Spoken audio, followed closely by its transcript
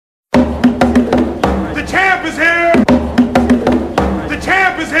champ is here! The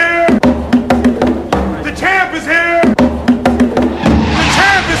champ is here! The champ is here! The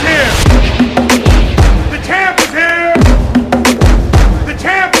champ is here! The champ is here! The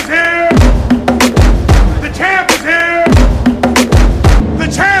champ is here! The champ is here!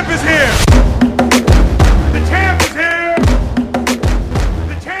 The champ is here! The champ is here!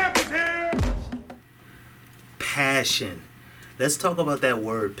 The champ is here! Passion. Let's talk about that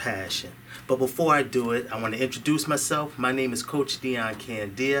word passion. But before I do it, I want to introduce myself. My name is Coach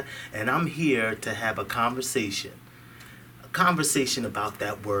Candia, and I'm here to have a conversation. A conversation about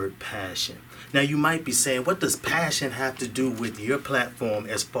that word passion. Now you might be saying, what does passion have to do with your platform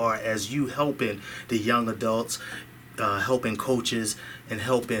as far as you helping the young adults, helping coaches, and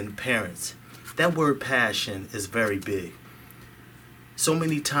helping parents? That word passion is very big. So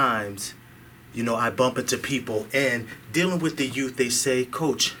many times, I bump into people and dealing with the youth, they say,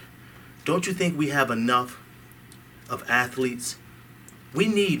 Coach, don't you think we have enough of athletes? We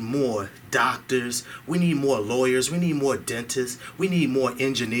need more doctors. We need more lawyers. We need more dentists. We need more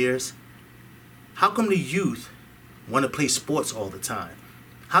engineers. How come the youth want to play sports all the time?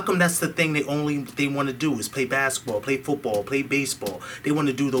 How come that's the thing they want to do is play basketball, play football, play baseball? They want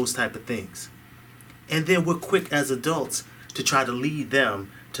to do those type of things. And then we're quick as adults to try to lead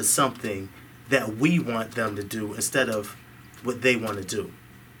them to something that we want them to do instead of what they want to do.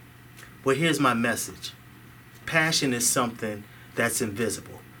 Well, here's my message. Passion is something that's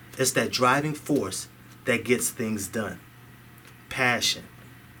invisible. It's that driving force that gets things done. Passion.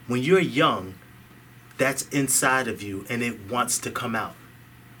 When you're young, that's inside of you and it wants to come out.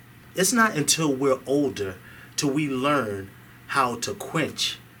 It's not until we're older till we learn how to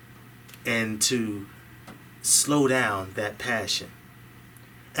quench and to slow down that passion.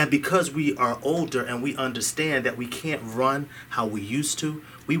 And because we are older and we understand that we can't run how we used to,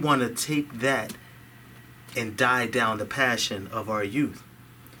 we want to take that and die down the passion of our youth.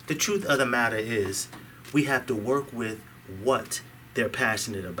 The truth of the matter is, we have to work with what they're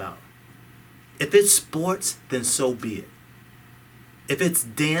passionate about. If it's sports, then so be it. If it's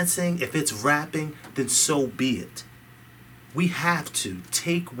dancing, if it's rapping, then so be it. We have to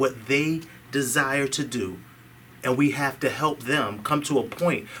take what they desire to do, and we have to help them come to a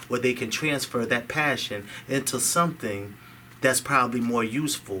point where they can transfer that passion into something that's probably more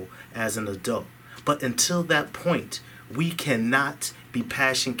useful as an adult. But until that point, we cannot be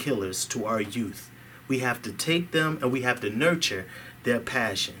passion killers to our youth. We have to take them and we have to nurture their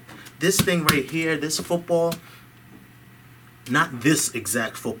passion. This thing right here, this football, not this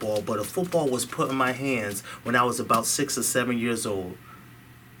exact football, but a football was put in my hands when I was about 6 or 7 years old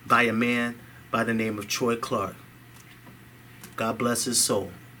by a man by the name of Troy Clark. God bless his soul.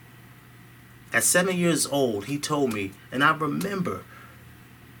 At 7 years old, he told me, and I remember,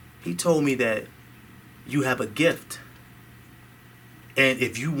 he told me that you have a gift. And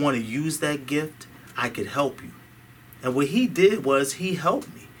if you want to use that gift, I could help you. And what he did was he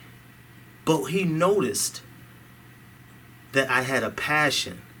helped me. But he noticed that I had a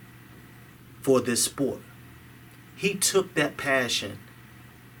passion for this sport. He took that passion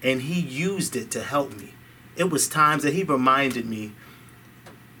and he used it to help me. It was times that he reminded me.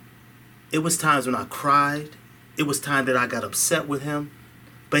 It was times when I cried. It was times that I got upset with him.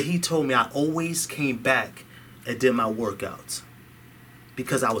 But he told me I always came back and did my workouts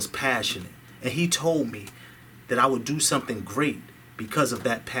because I was passionate. And he told me that I would do something great because of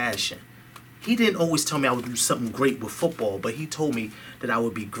that passion. He didn't always tell me I would do something great with football, but he told me that I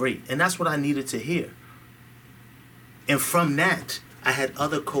would be great. And that's what I needed to hear. And from that, I had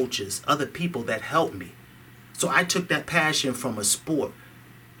other coaches, other people that helped me. So I took that passion from a sport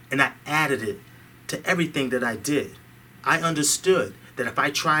and I added it to everything that I did. I understood that if I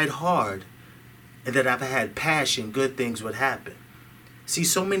tried hard and that if I had passion, good things would happen. See,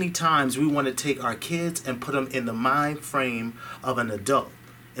 so many times we want to take our kids and put them in the mind frame of an adult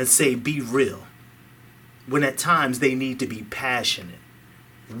and say, be real. When at times they need to be passionate.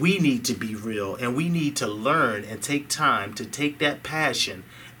 We need to be real and we need to learn and take time to take that passion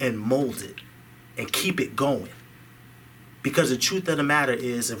and mold it and keep it going. Because the truth of the matter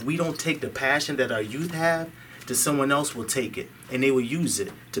is, if we don't take the passion that our youth have, then someone else will take it and they will use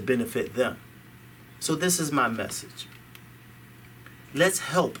it to benefit them. So this is my message. Let's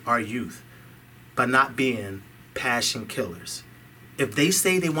help our youth by not being passion killers. If they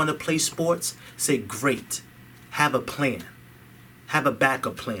say they want to play sports, say great. Have a plan. Have a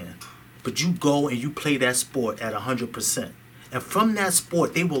backup plan. But you go and you play that sport at 100%. And from that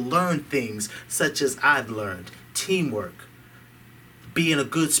sport, they will learn things such as I've learned. Teamwork. Being a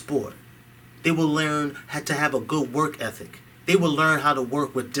good sport. They will learn how to have a good work ethic. They will learn how to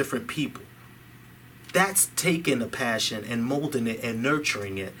work with different people. That's taking a passion and molding it and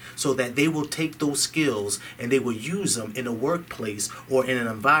nurturing it so that they will take those skills and they will use them in a workplace or in an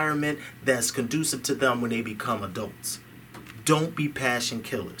environment that's conducive to them when they become adults. Don't be passion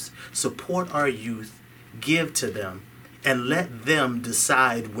killers. Support our youth, give to them, and let them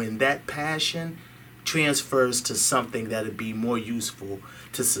decide when that passion transfers to something that would be more useful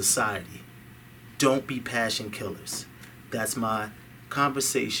to society. Don't be passion killers. That's my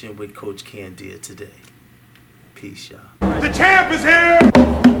conversation with Coach Candia today. Peace, y'all. The champ is here!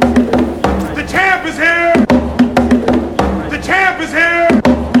 The champ is here! The champ is here!